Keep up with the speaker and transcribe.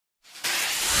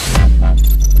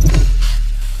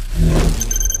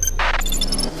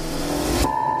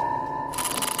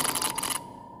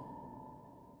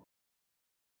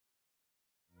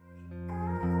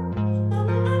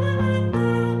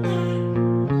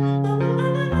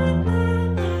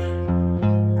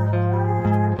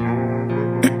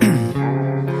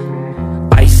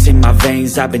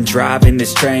things. I've been driving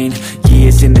this train,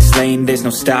 years in this lane. There's no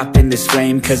stopping this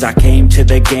flame, cause I came to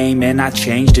the game and I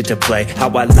changed it to play how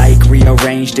I like,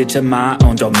 rearranged it to my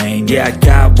own domain. Yeah, I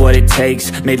got what it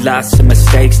takes, made lots of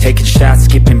mistakes, taking shots,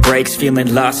 skipping breaks,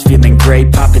 feeling lost, feeling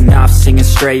great, popping off, singing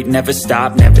straight, never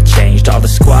stopped, never changed. All the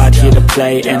squad here to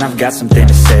play, and I've got something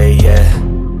to say, yeah.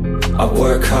 I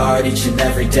work hard each and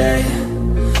every day,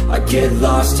 I get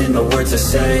lost in the words I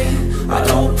say. I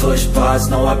don't push pause,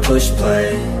 no I push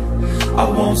play. I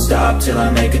won't stop till I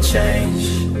make a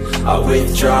change. I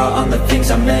withdraw on the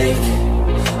things I make.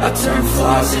 I turn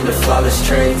flaws into flawless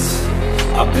traits.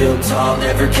 I build tall,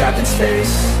 never capped in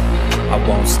space. I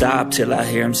won't stop till I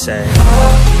hear him say, oh,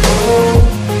 oh,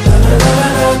 la, la, la,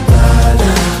 la, la,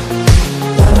 la.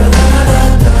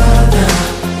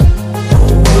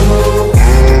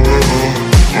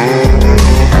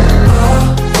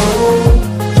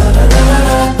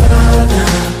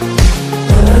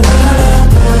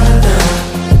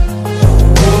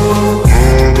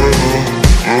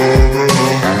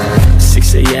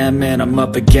 And I'm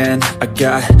up again. I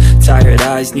got tired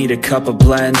eyes, need a cup of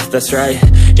blend. That's right,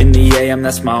 in the AM,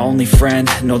 that's my only friend.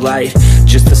 No light,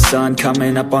 just the sun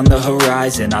coming up on the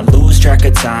horizon. I lose track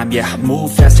of time, yeah, I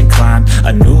move fast and climb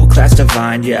a new class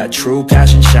divine, yeah, true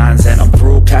passion shines. And I'm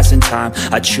through passing time,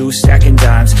 I choose stacking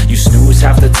dimes. You snooze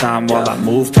half the time while I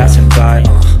move passing by.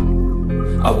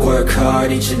 I work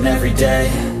hard each and every day,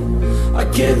 I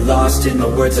get lost in the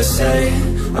words I say.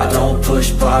 I don't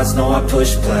push pause, no I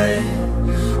push play.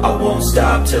 I won't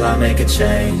stop till I make a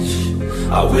change.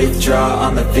 I withdraw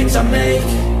on the things I make.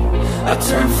 I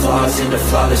turn flaws into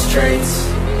flawless traits.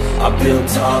 I build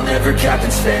tall, never capped in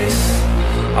space.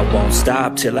 I won't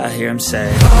stop till I hear him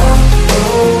say, oh,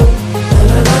 oh,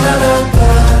 la, la, la, la,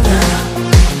 la, la.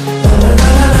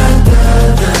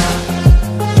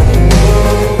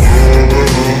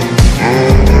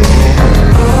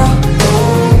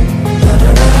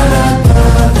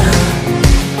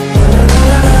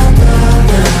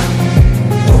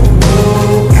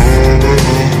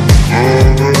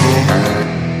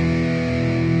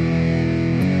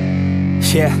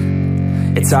 Yeah,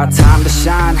 it's our time to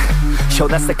shine. Yo,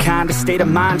 that's the kind of state of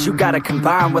mind you gotta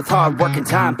combine with hard work and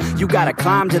time. You gotta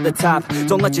climb to the top.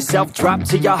 Don't let yourself drop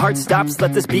till your heart stops.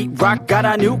 Let this beat rock. Got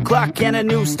a new clock and a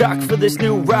new stock for this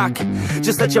new rock.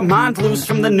 Just let your mind loose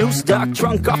from the new stock.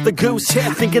 Drunk off the goose,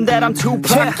 yeah, thinking that I'm too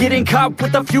pop, yeah. Getting caught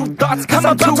with a few thoughts cause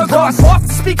I'm too lost. Off,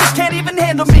 the speakers can't even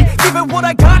handle me. Give it what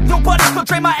I got, nobody's gonna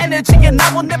drain my energy. And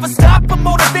I will never stop, I'm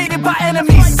motivated by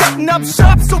enemies. Setting up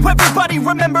shop so everybody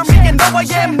remember me. And though I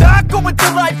am not going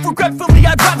through life regretfully,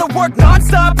 I'd rather work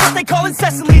non-stop, what they call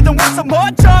incessantly, than work some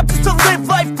odd job just to live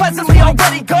life pleasantly.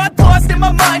 Already got lost in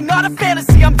my mind, not a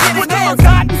fantasy, I'm getting there.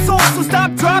 Forgotten souls, so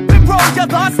stop, drop, and roll. You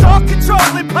lost all control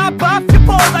and pop off your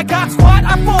ball. I got squat,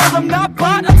 I fall, I'm not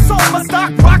bought, I'm sold. My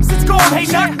stock rocks, it's gold. Hey,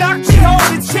 knock, knock, she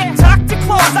holding shit, talk to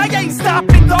close. I ain't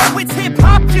stopping though, it's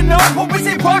hip-hop, you know. Or is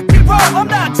it rock and roll? I'm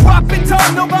not dropping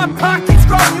down, no, my pocket's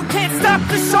grown. You can't stop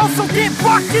the show, so get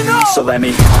rockin' on. So let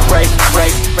me break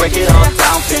it all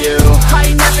down for you. I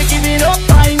ain't never giving up,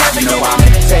 I ain't never giving up.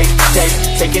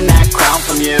 Taking that crown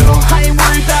from you. I ain't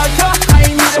worried about you, I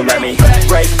ain't never. So let me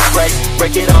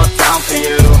break it all down for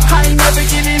you. I ain't never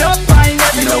giving up, I ain't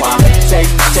never giving up.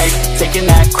 Taking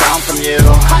that crown from you.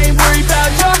 I ain't worried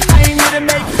about you, I ain't here to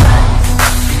make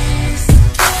friends.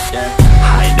 Yeah.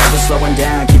 I ain't never slowing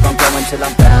down, keep on going till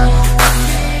I'm down.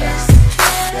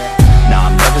 No,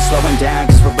 I'm never slowing down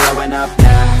cause we're blowing up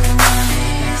now.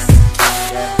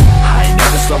 I ain't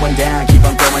never slowing down, keep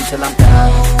on going till I'm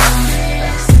down.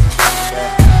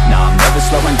 No, I'm never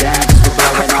slowing down cause we're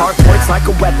blowing up. Hard words like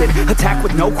a weapon, attack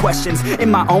with no questions. In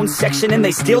my own section and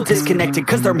they still disconnected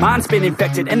cause their mind's been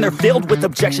infected and they're filled with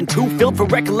objection. Too filled for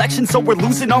recollection, so we're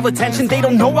losing all attention. They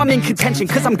don't know I'm in contention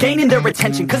cause I'm gaining their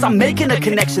attention. Cause I'm making a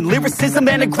connection, lyricism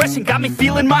and aggression got me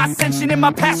feeling my ascension. In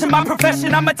my passion, my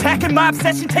profession, I'm attacking my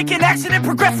obsession. Taking action and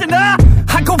progressing, I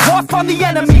go off on the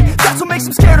enemy, that's what makes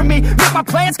them scared of me. Make my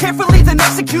plans carefully, then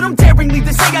execute them daringly.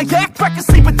 They say I act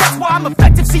recklessly, but that's why I'm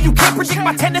effective. See, you can't predict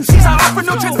my tendencies, I offer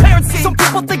no transparency. Some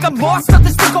people think I'm lost,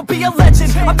 others think I'll be a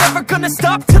legend. I'm never gonna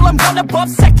stop till I'm one above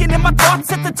second. And my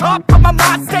thoughts at the top, but my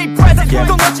mind stay present.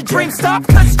 Don't let your dreams stop,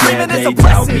 cause dreaming is a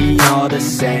blessing. They doubt me all the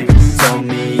same, told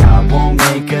me I won't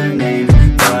make a name.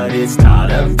 But it's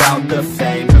not about the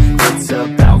fame, it's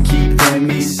about keeping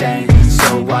me sane.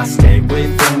 So I stay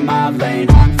within my lane,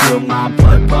 feel my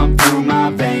blood pump through my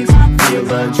veins. Feel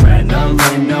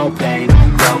adrenaline, no pain,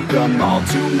 welcome all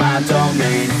to my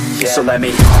domain. Yeah. So let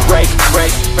me break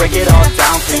it all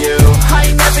down for you. I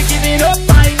ain't never giving up,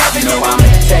 I ain't never giving up.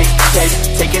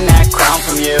 Taking that crown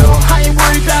from you. I ain't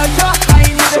worried about you, I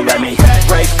ain't never. So let me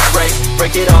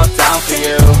break it all down for you.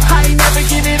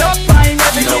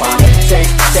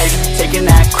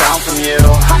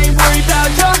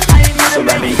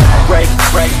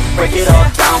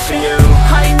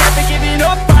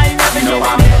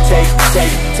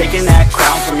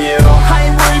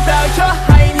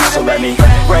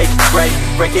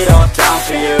 break it all down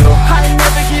for you. I ain't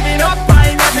never giving up, I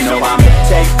ain't never No, giving I'm in.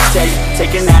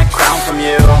 taking that crown from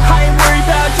you. I ain't worried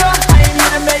about you, I ain't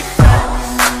here to make friends.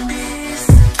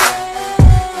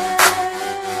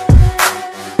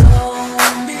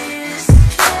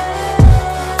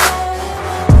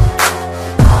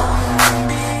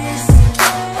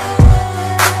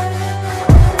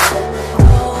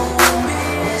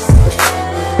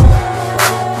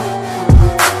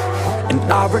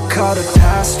 I recall the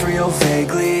past real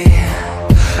vaguely.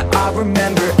 I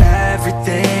remember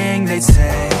everything they'd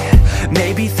say.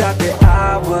 Maybe thought that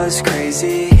I was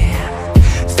crazy,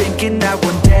 thinking that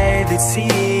one day they'd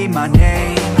see my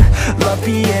name. Love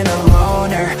being a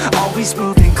loner, always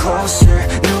moving closer.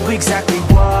 Knew exactly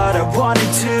what I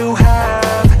wanted to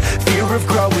have. Fear of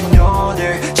growing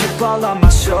older, chip all on my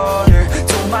shoulder.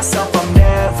 Told myself I'm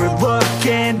never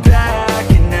looking back.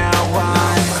 And now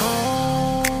I'm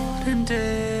cold and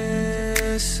dissonant.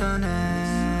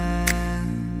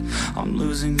 I'm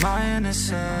losing my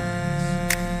innocence,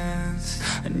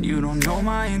 and you don't know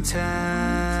my intent.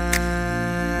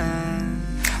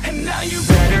 And now you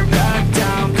better back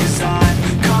down, 'cause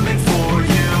I'm coming for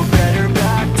you. Better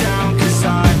back down, 'cause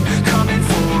I'm coming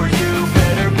for you.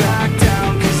 Better back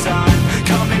down, 'cause I'm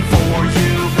coming for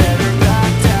you. Better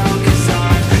back down, 'cause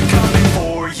I'm coming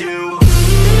for you.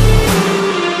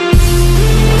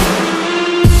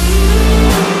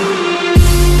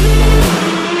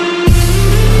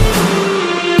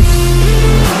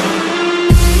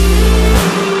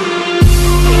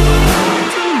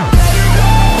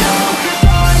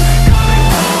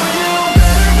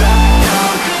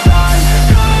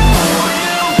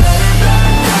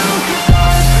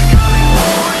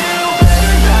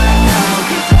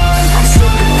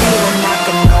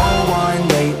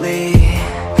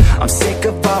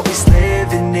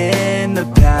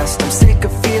 I'm sick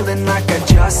of feeling like I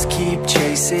just keep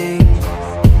chasing,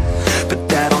 but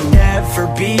that'll never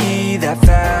be that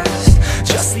fast.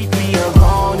 Just leave me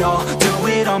alone, I'll do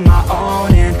it on my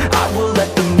own. And I will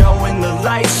let them know when the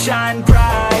lights shine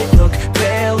bright. Look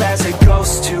pale as a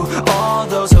ghost to all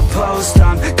those opposed.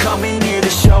 I'm coming here to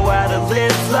show how to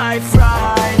live life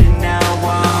right. And now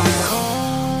I'm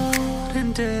cold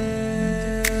and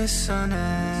dissonant.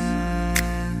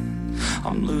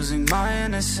 I'm losing my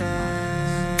innocence,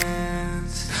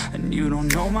 and you don't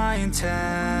know my intent.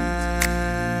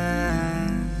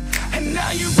 And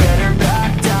now you better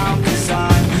back down, 'cause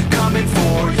I'm coming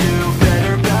for you.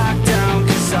 Better back down,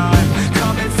 'cause I'm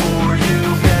coming for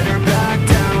you. Better back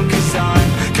down, 'cause I'm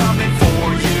coming for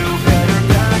you. Better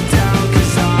back down,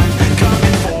 'cause I'm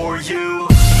coming for you.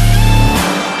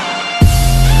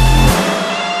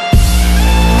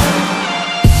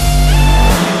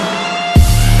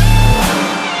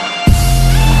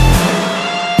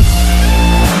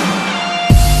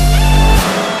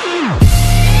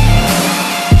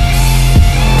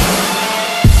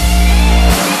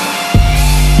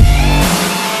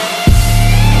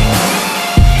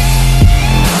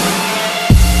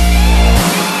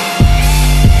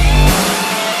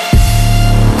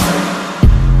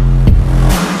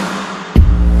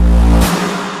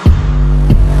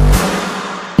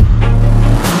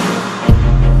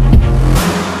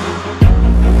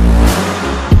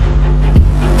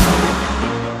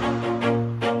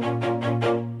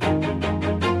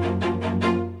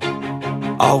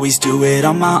 Always do it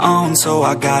on my own, so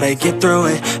I gotta get through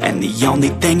it. And the only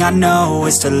thing I know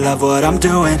is to love what I'm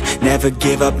doing. Never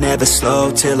give up, never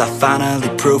slow, till I finally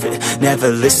prove it. Never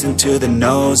listen to the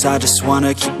no's, I just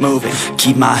wanna keep moving.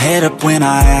 Keep my head up when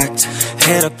I act,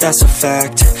 head up, that's a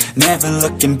fact. Never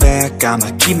looking back,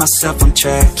 I'ma keep myself on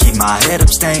track. Keep my head up,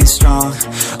 staying strong,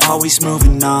 always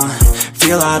moving on.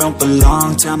 Feel I don't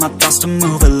belong, tell my thoughts to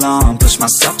move along. Push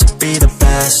myself to be the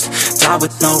best, die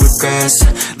with no regrets.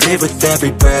 Live with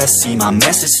every breath, see my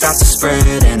message start to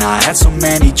spread. And I had so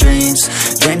many dreams,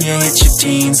 then you hit your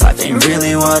teens. Life ain't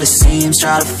really what it seems,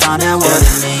 try to find out what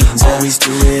it means. Always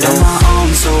do it on my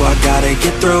own, so I gotta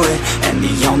get through it. And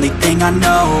the only thing I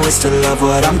know is to love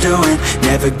what I'm doing.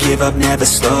 Never give up, never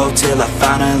slow, till I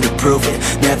finally prove it.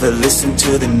 Never listen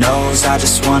to the no's, I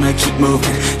just wanna keep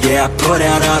moving. Yeah, I put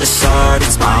out all this art,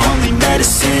 it's my only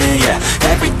medicine. Yeah,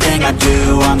 everything I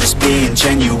do, I'm just being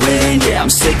genuine. Yeah, I'm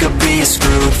sick of being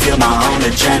screwed, feel my own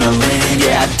adrenaline.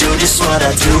 Yeah, I do just what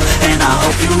I do, and I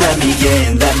hope you let me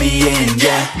in,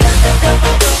 yeah.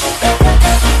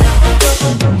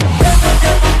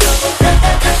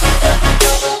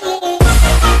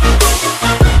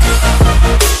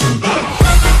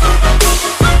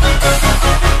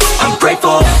 I'm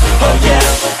grateful, oh yeah,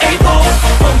 able,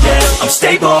 oh yeah, I'm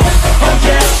stable, oh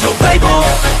yeah, no label,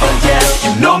 oh yeah,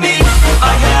 you know me,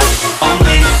 I have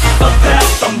only a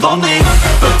path, I'm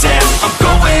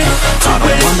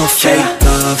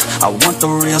I want the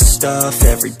real stuff,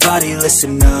 everybody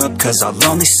listen up, cause I'll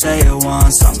only say it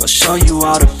once. I'm gonna show you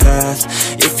all the path.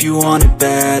 If you want it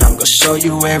bad, I'm gonna show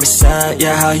you where it's at.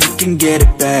 Yeah, how you can get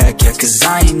it back. Yeah, cause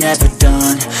I ain't never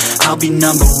done. I'll be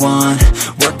number one,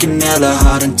 working hella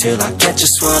hard until I get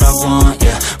just what I want.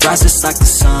 Yeah, rises like the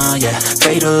sun, yeah,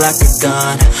 fatal like a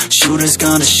gun. Shooters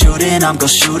gonna shoot and I'm gonna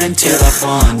shoot until I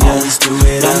won. Yeah, always do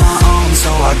it on my own,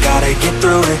 so I gotta get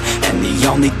through it. And the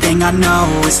only thing I know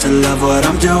is to love what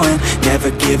I'm doing.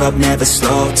 Never give up, never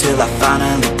slow, till I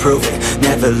finally prove it.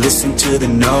 Never listen to the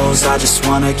no's, I just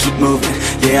wanna keep moving.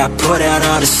 Yeah, I put out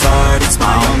all this art, it's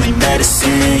my only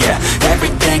medicine. Yeah,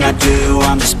 everything I do,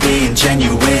 I'm just being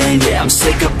genuine. Yeah, I'm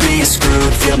sick of being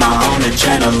screwed, feel my own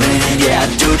adrenaline. Yeah, I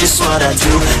do just what I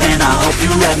do, and I hope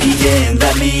you let me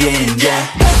in, yeah.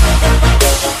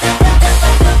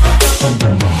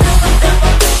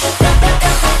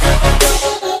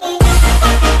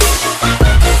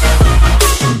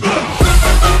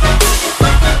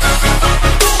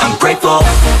 I'm grateful,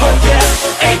 oh yeah,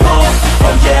 able,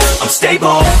 oh yeah, I'm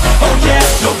stable, oh yeah,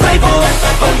 no label,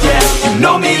 oh yeah, you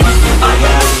know me, I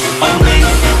have only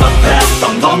a path,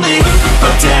 I'm lonely,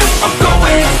 but damn, I'm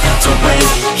going to win,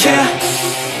 yeah.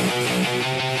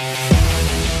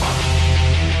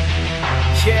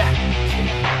 Yeah,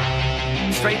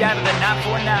 straight out of the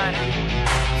 949,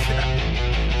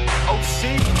 OC,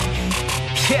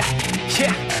 yeah,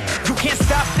 you can't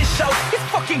stop this show, it's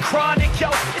fucking chronic, yo,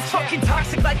 it's fucking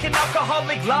toxic like an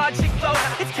alcoholic logic flow,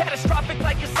 it's catastrophic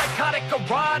like a psychotic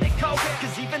erotic code,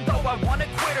 cause even though I wanna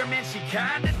quit her, man, she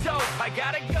kinda dope, I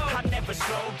gotta go, I never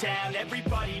slow down,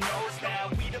 everybody knows now,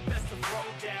 we the best to throw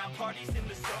down, parties in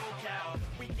the SoCal,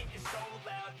 we getting so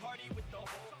loud.